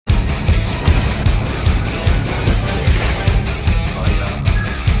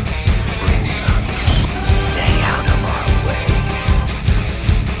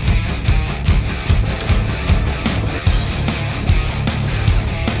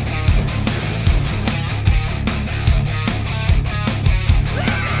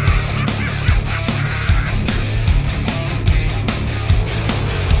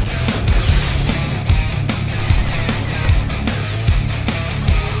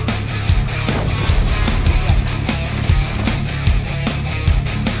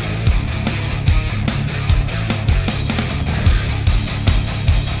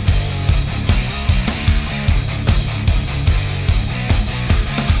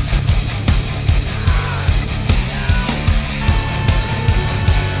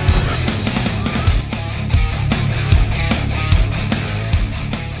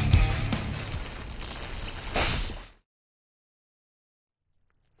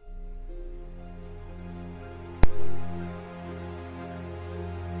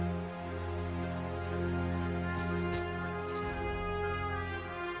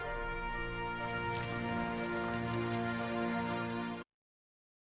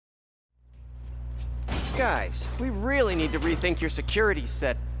Guys, we really need to rethink your security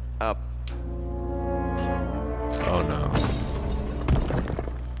set up. Oh no.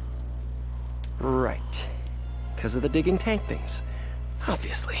 Right. Because of the digging tank things.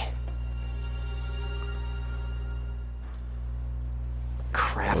 Obviously.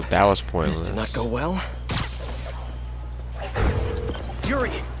 Crap. Well, that was pointless. This did not go well.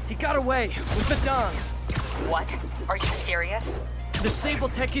 Yuri, he got away with the Dons. What? Are you serious? The Sable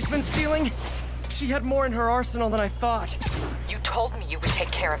tech he's been stealing? She had more in her arsenal than I thought. You told me you would take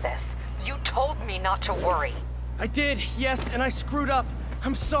care of this. You told me not to worry. I did, yes, and I screwed up.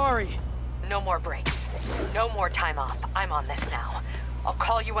 I'm sorry. No more breaks. No more time off. I'm on this now. I'll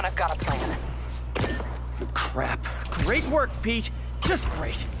call you when I've got a plan. Crap. Great work, Pete. Just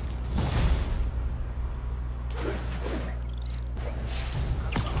great.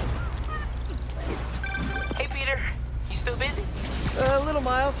 Hey, Peter. You still busy? Little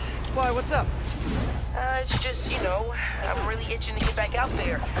Miles. Why, what's up? It's just, you know, I'm really itching to get back out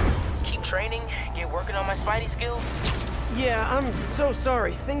there. Keep training, get working on my Spidey skills. Yeah, I'm so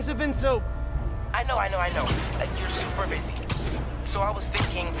sorry. Things have been so... I know. You're super busy. So I was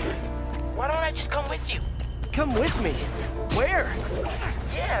thinking, why don't I just come with you? Come with me? Where?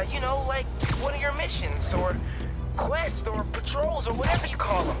 Yeah, you know, like one of your missions, or quests, or patrols, or whatever you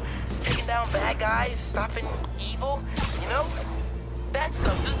call them. Taking down bad guys, stopping evil, you know? That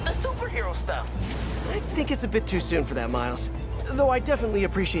stuff, the superhero stuff. I think it's a bit too soon for that, Miles. Though I definitely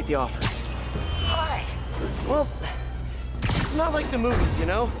appreciate the offer. Why? Well, it's not like the movies, you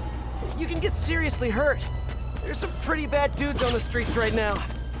know? You can get seriously hurt. There's some pretty bad dudes on the streets right now.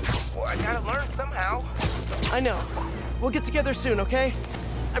 Well, I gotta learn somehow. I know. We'll get together soon, okay?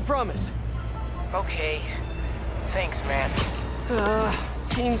 I promise. Okay. Thanks, man.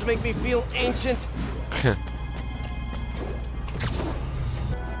 Teens make me feel ancient.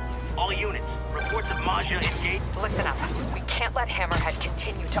 All units, reports of Maja engaged. Listen up. We can't let Hammerhead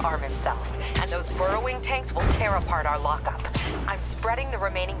continue to arm himself, and those burrowing tanks will tear apart our lockup. I'm spreading the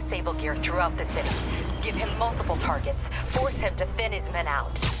remaining Sable gear throughout the city. Give him multiple targets. Force him to thin his men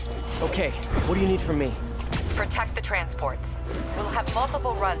out. Okay, what do you need from me? Protect the transports. We'll have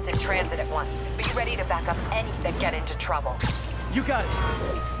multiple runs in transit at once. Be ready to back up any that get into trouble. You got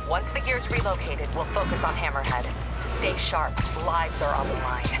it. Once the gear's relocated, we'll focus on Hammerhead. Stay sharp. Lives are on the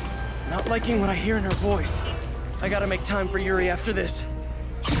line. Not liking what I hear in her voice. I gotta make time for Yuri after this.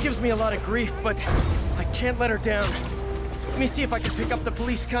 She gives me a lot of grief, but I can't let her down. Let me see if I can pick up the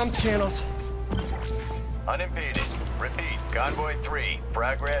police comms channels. Unimpeded. Repeat, Convoy 3,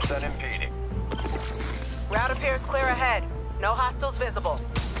 progress unimpeded. Route appears clear ahead. No hostiles visible.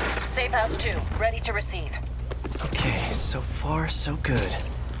 Safe House 2, ready to receive. Okay, so far, so good.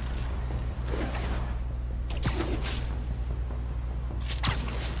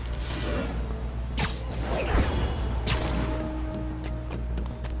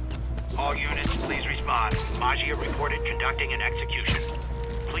 All units, please respond. Magia reported conducting an execution.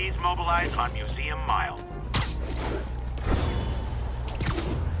 Please mobilize on Museum Mile.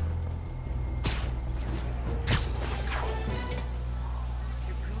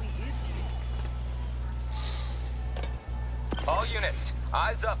 All units,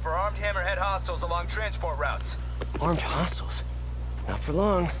 eyes up for armed Hammerhead hostiles along transport routes. Armed hostiles? Not for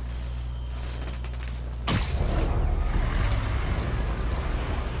long.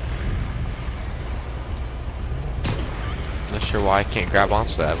 Not sure why I can't grab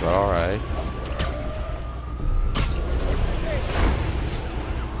onto that, but alright.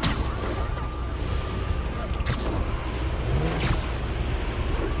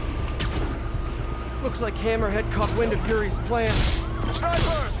 Looks like Hammerhead caught wind of Yuri's plan.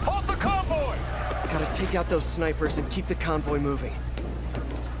 Snipers, hold the convoy! Gotta take out those snipers and keep the convoy moving.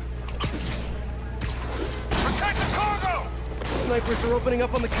 Protect the cargo! Snipers are opening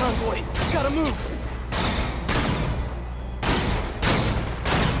up on the convoy. Gotta move!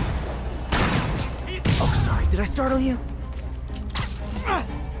 Oh, sorry. Did I startle you?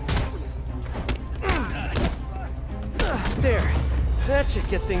 There. That should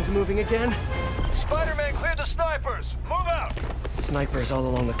get things moving again. Spiderman, clear the snipers! Move out! Snipers all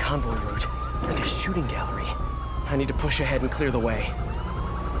along the convoy route. Like a shooting gallery. I need to push ahead and clear the way.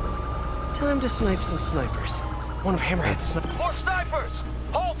 Time to snipe some snipers. One of Hammerhead's More snipers!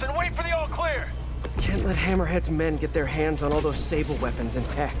 Halt and wait for the all clear! Can't let Hammerhead's men get their hands on all those Sable weapons and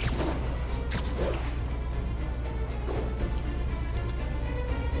tech.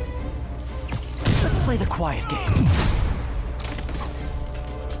 Let's play the quiet game.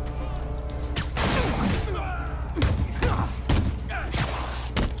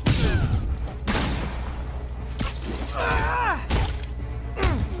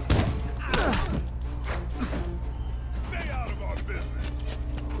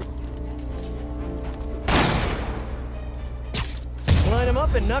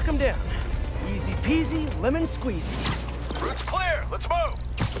 up and knock them down. Easy peasy, lemon squeezy. Route's clear. Let's move.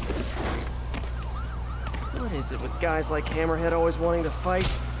 What is it with guys like Hammerhead always wanting to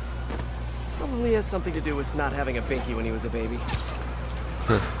fight? Probably has something to do with not having a binky when he was a baby.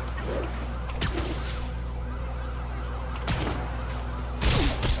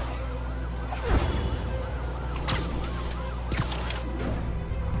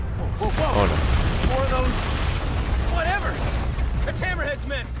 Oh no. More of those... whatevers! It's Hammerhead's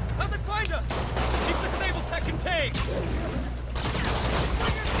men. How'd they find us? Keep the stable tech contained.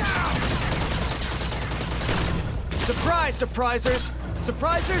 Surprise, surprisers!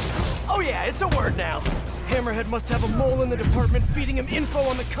 Surprisers? Oh yeah, it's a word now. Hammerhead must have a mole in the department feeding him info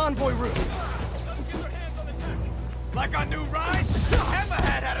on the convoy route. Like our new ride?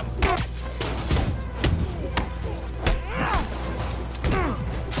 Hammerhead had him.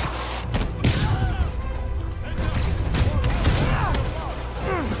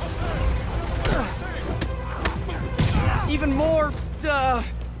 Even more, oh,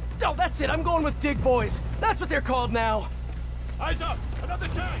 that's it. I'm going with Dig Boys. That's what they're called now. Eyes up! Another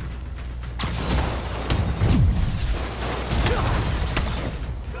tank!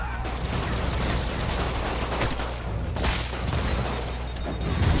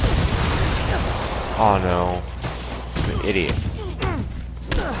 Oh no. I'm an idiot.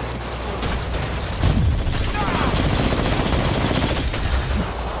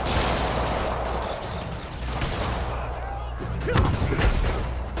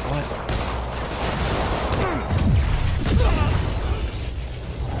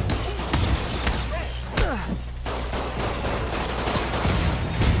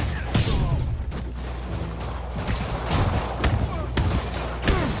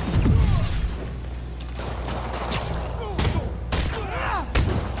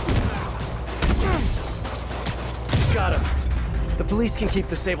 Got him. The police can keep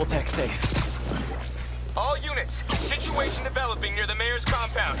the Sable Tech safe. All units, situation developing near the mayor's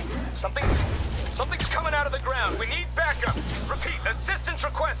compound. Something's coming out of the ground. We need backup. Repeat, assistance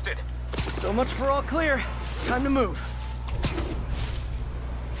requested. So much for all clear. Time to move.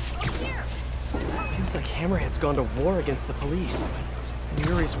 Feels like Hammerhead's gone to war against the police. And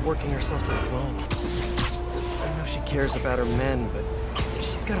Yuri's working herself to the bone. I know she cares about her men, but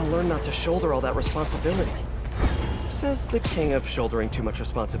she's gotta learn not to shoulder all that responsibility. Says the king of shouldering too much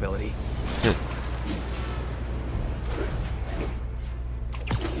responsibility.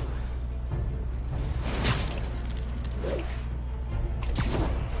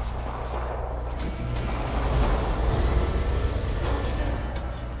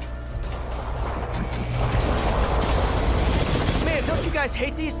 Man, don't you guys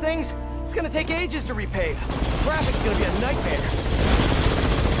hate these things? It's gonna take ages to repave. Traffic's gonna be a nightmare.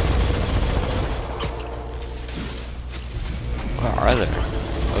 Where are they?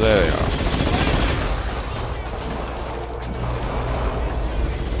 Oh, there they are.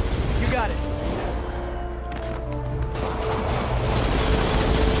 You got it.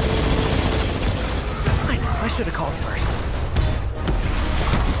 I know, I should have called first.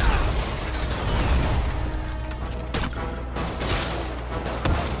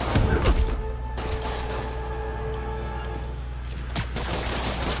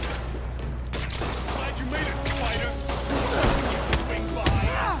 Glad you made it, Spider. Swing by.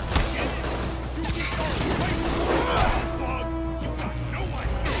 Get it. You keep going. Wait. Bug. You got no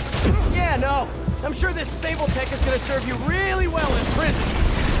idea. Yeah, no. I'm sure this Sable Tech is gonna serve you really well in prison.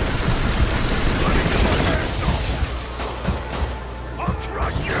 I'll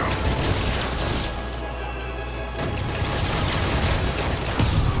crush you.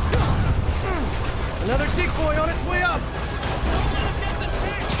 Another Dig Boy on its way up.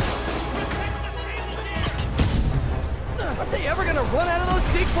 Are they ever gonna run out of those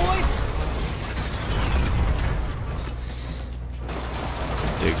Dig Boys?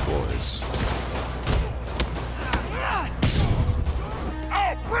 Dig boys.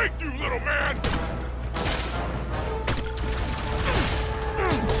 I'll break you, little man.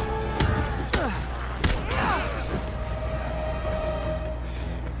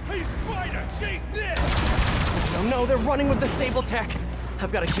 Hey, Spider, chase this. Oh no, they're running with the Sable Tech.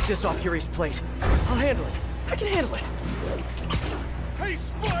 I've got to keep this off Yuri's plate. I'll handle it. I can handle it. Hey,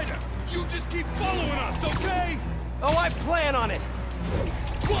 Spider, you just keep following us, okay? Oh, I plan on it.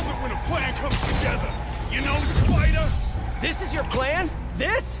 Love it when a plan comes together. You know, Spider? This is your plan?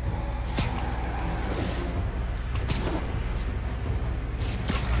 This?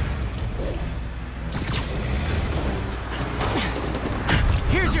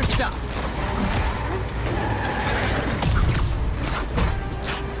 Here's your stuff.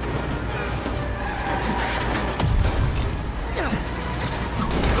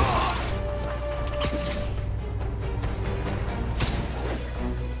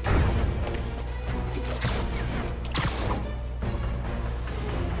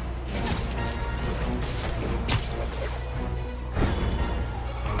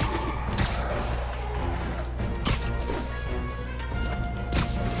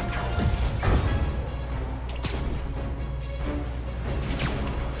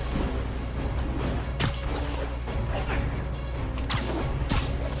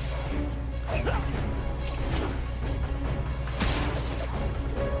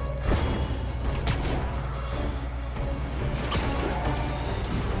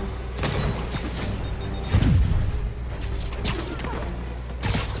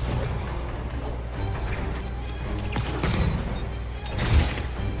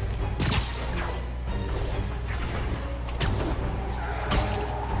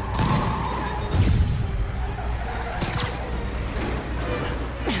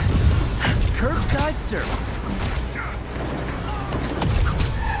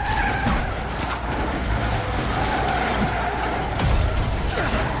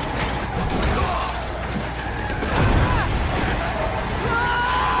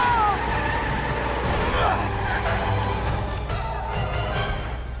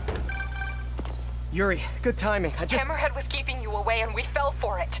 Yuri, good timing. Hammerhead was keeping you away and we fell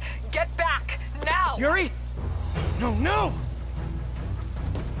for it. Get back, now! Yuri! No, no!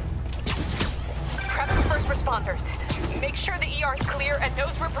 Prep the first responders. Make sure the ER is clear and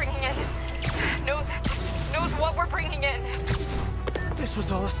knows we're bringing in. Knows what we're bringing in. This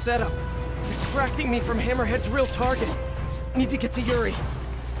was all a setup. Distracting me from Hammerhead's real target. Need to get to Yuri.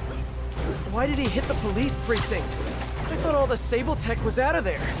 Why did he hit the police precinct? I thought all the Sable tech was out of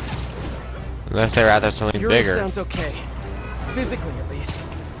there. Unless they're after something Yuri bigger. sounds okay. Physically, at least.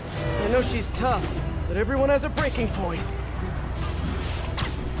 I know she's tough, but everyone has a breaking point.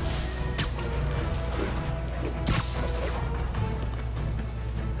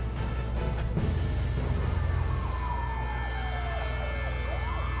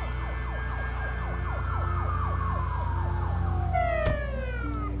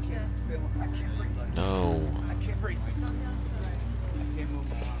 No.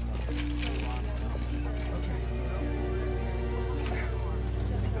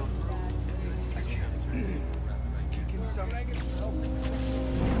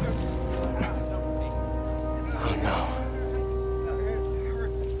 Oh no.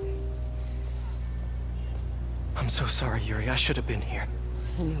 I'm so sorry, Yuri. I should have been here.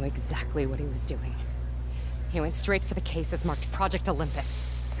 He knew exactly what he was doing. He went straight for the cases marked Project Olympus.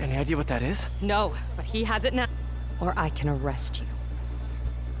 Any idea what that is? No, but he has it now. Or I can arrest you.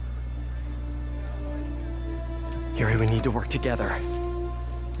 Yuri, we need to work together.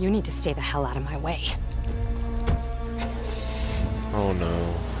 You need to stay the hell out of my way. Oh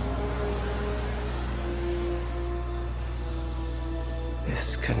no.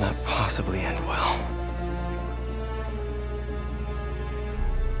 This could not possibly end well.